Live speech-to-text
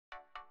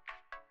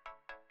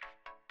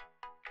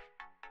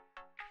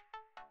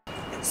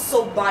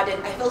so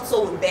burdened. I felt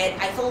so bad.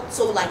 I felt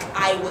so like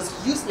I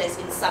was useless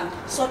in some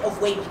sort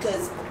of way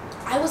because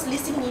I was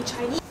listening in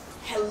Chinese.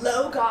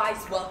 Hello guys,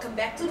 welcome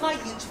back to my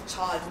YouTube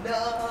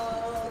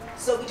channel.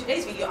 So in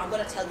today's video, I'm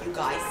gonna tell you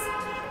guys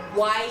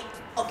why.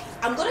 Okay,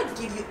 I'm gonna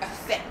give you a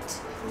fact.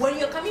 When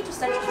you're coming to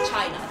study in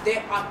China,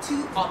 there are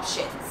two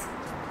options.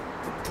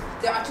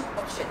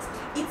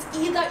 It's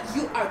either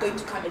you are going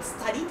to come and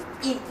study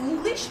in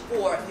English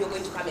or you're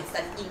going to come and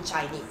study in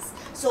Chinese.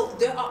 So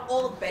there are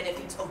all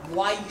benefits of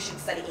why you should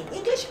study in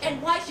English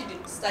and why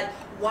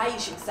you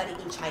should study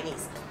in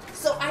Chinese.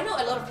 So I know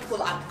a lot of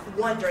people are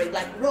wondering,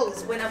 like,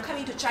 Rose, when I'm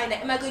coming to China,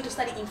 am I going to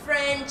study in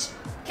French?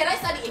 Can I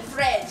study in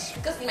French?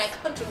 Because in my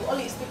country we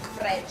only speak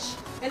French.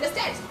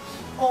 Understand?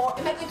 Or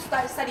am I going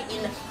to study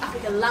in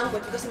African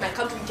language because in my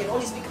country we can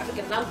only speak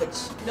African language?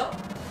 No,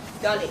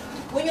 darling.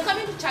 When you're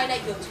coming to China,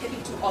 you're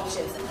having two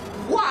options.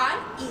 One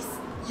is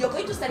you're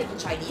going to study in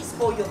Chinese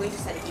or you're going to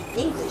study in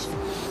English.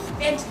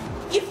 And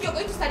if you're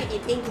going to study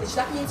in English,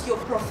 that means your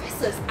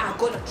professors are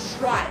going to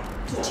try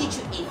to teach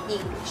you in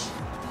English.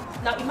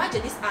 Now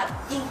imagine these are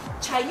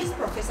Chinese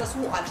professors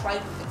who are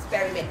trying to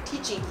experiment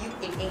teaching you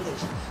in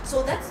English.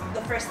 So that's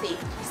the first thing.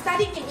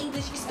 Studying in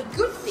English is a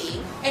good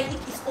thing and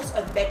it is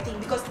also a bad thing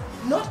because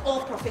not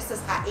all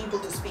professors are able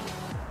to speak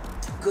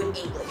good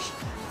English.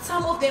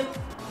 Some of them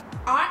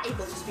are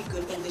able to speak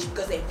good English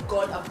because they've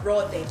gone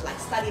abroad, they've like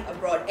studied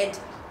abroad, and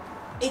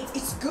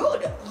it's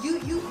good.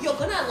 You're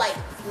gonna like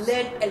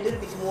learn a little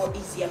bit more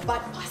easier, but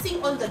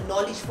passing on the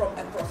knowledge from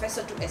a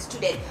professor to a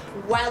student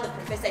while the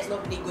professor is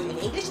not really good in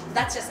English,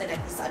 that's just a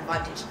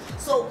disadvantage.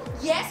 So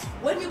yes,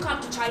 when you come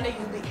to China,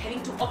 you'll be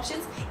having two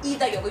options.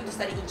 Either you're going to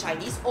study in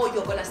Chinese or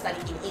you're gonna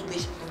study in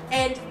English.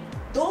 And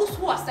those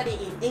who are studying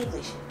in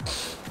English,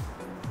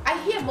 I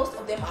hear most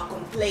of them are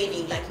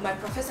complaining, like, my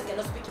professor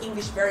cannot speak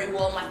English very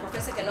well, my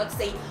professor cannot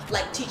say,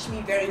 like, teach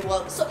me very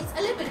well. So it's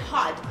a little bit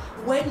hard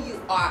when you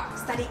are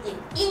studying in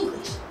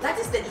English. That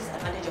is the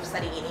disadvantage of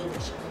studying in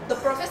English. The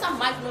professor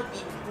might not be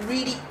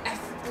really,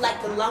 like,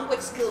 the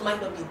language skill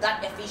might not be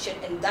that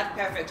efficient and that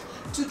perfect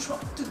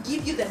to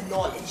give you the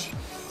knowledge.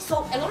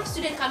 So a lot of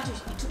students come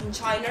to in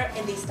China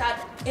and they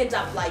end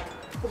up like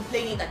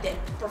complaining that their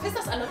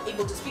professors are not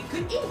able to speak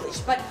good English.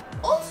 But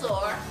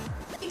also,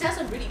 it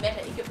doesn't really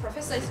matter if your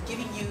professor is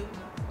giving you,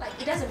 like,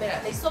 it doesn't matter.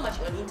 There's so much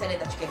on the internet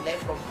that you can learn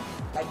from.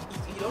 Like,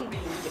 if you don't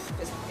really need your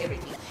professor for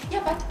everything.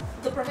 Yeah, but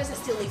the professor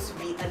still needs to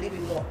be a little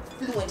bit more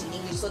fluent in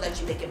English so that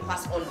they can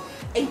pass on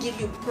and give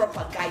you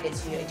proper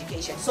guidance in your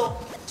education. So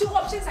two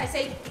options I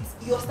said, it's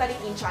you're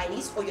studying in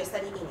Chinese or you're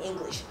studying in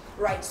English,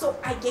 right? So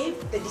I gave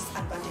the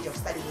disadvantage of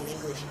studying in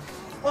English.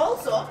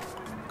 Also,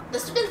 the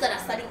students that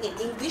are studying in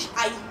English,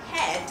 I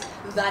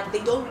heard that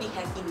they don't really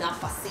have enough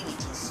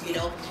facilities, you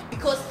know,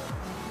 because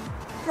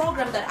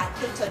programs that are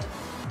catered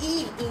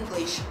in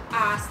English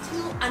are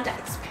still under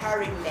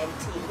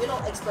experimenting. You know,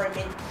 it's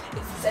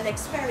an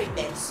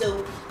experiment.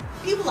 So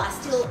people are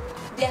still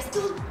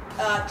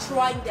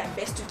trying their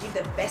best to give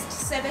the best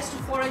service to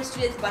foreign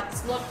students, but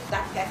it's not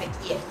that perfect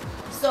yet.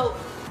 So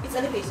it's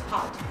a little bit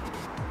hard.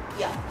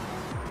 Yeah,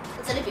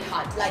 it's a little bit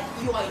hard. Like,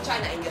 you are in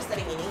China and you're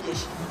studying in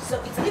English, so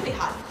it's a little bit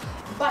hard.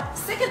 But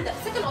the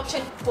second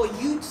option for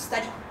you to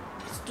study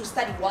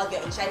while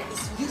you're in China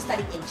is you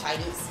studying in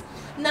Chinese.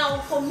 Now,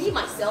 for me,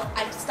 myself,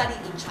 I've studied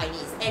in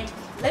Chinese, and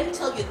let me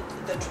tell you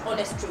the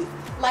honest truth.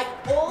 Like,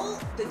 all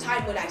the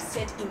time when I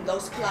sat in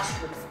those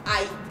classrooms,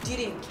 I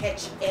didn't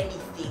catch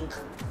anything,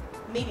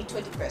 maybe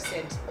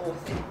 20% or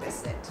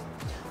 30%.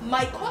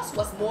 My course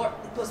was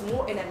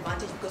more an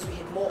advantage because we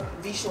had more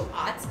visual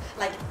arts.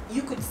 Like,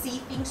 you could see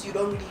things, you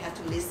don't really have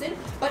to listen.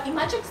 But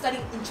imagine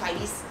studying in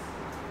Chinese,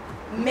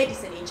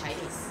 medicine in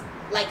Chinese.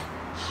 Like,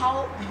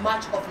 how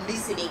much of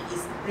listening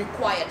is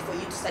required for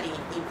you to study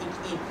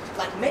in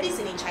like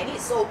medicine in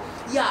Chinese. So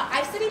yeah,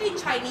 I studied in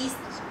Chinese.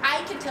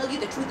 I can tell you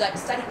the truth that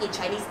studying in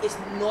Chinese is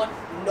not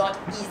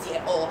easy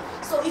at all.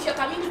 So if you're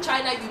coming to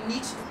China, you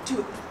need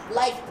to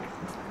like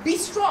be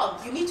strong.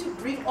 You need to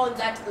bring on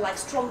that like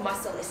strong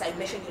muscle, as I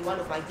mentioned in one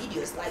of my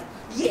videos. Like,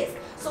 yes,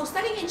 so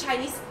studying in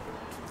Chinese,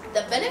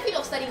 the benefit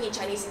of studying in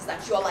Chinese is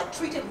that you are like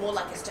treated more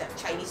like a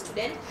Chinese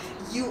student.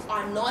 You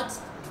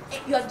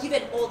are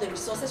given all the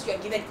resources, you are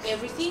given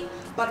everything,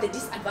 but the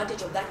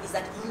disadvantage of that is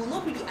that you will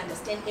not really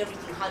understand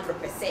everything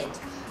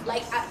 100%.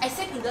 Like, I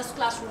sat in those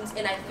classrooms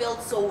and I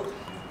felt so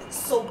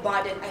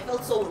burdened, I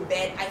felt so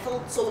bad, I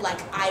felt so like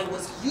I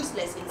was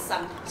useless in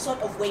some sort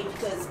of way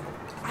because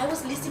I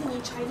was listening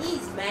in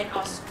Chinese, man. I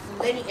was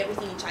learning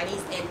everything in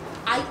Chinese and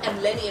I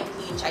am learning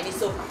everything in Chinese,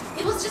 so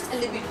it was just a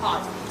little bit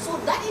hard. So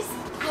that is,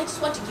 I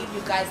just want to give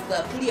you guys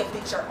the clear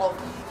picture of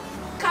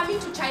coming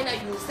to China.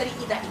 You study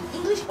either in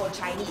English or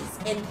Chinese,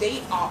 and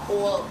they are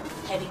all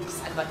having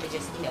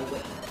disadvantages in a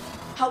way.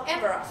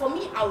 However, for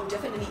me, I would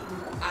definitely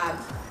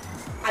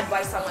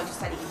advise someone to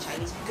study in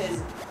Chinese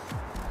because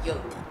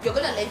you're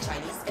gonna learn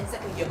Chinese, and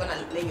second, you're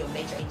gonna learn your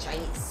major in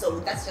Chinese. So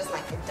that's just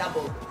like a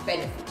double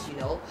benefit, you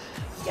know.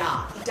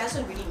 Yeah, it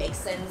doesn't really make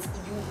sense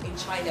you in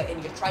China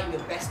and you're trying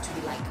your best to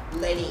be like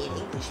learning in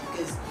English,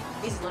 because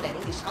this is not an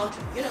English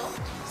country, you know.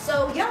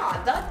 So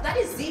yeah, that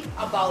is it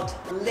about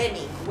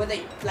learning. Whether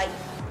like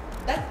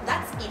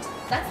that's it.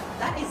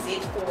 That is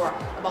it for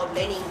about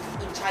learning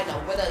in China.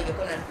 Whether you're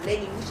gonna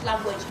learn in which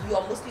language, you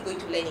are mostly going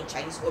to learn in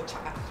Chinese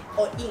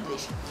or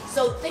English.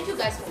 So thank you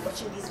guys for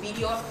watching this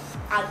video.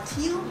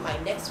 Until my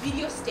next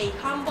video, stay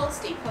humble,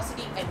 stay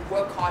positive, and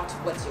work hard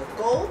towards your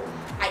goal.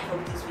 I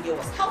hope this video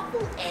was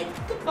helpful, and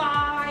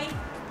goodbye.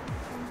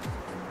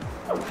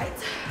 All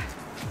right.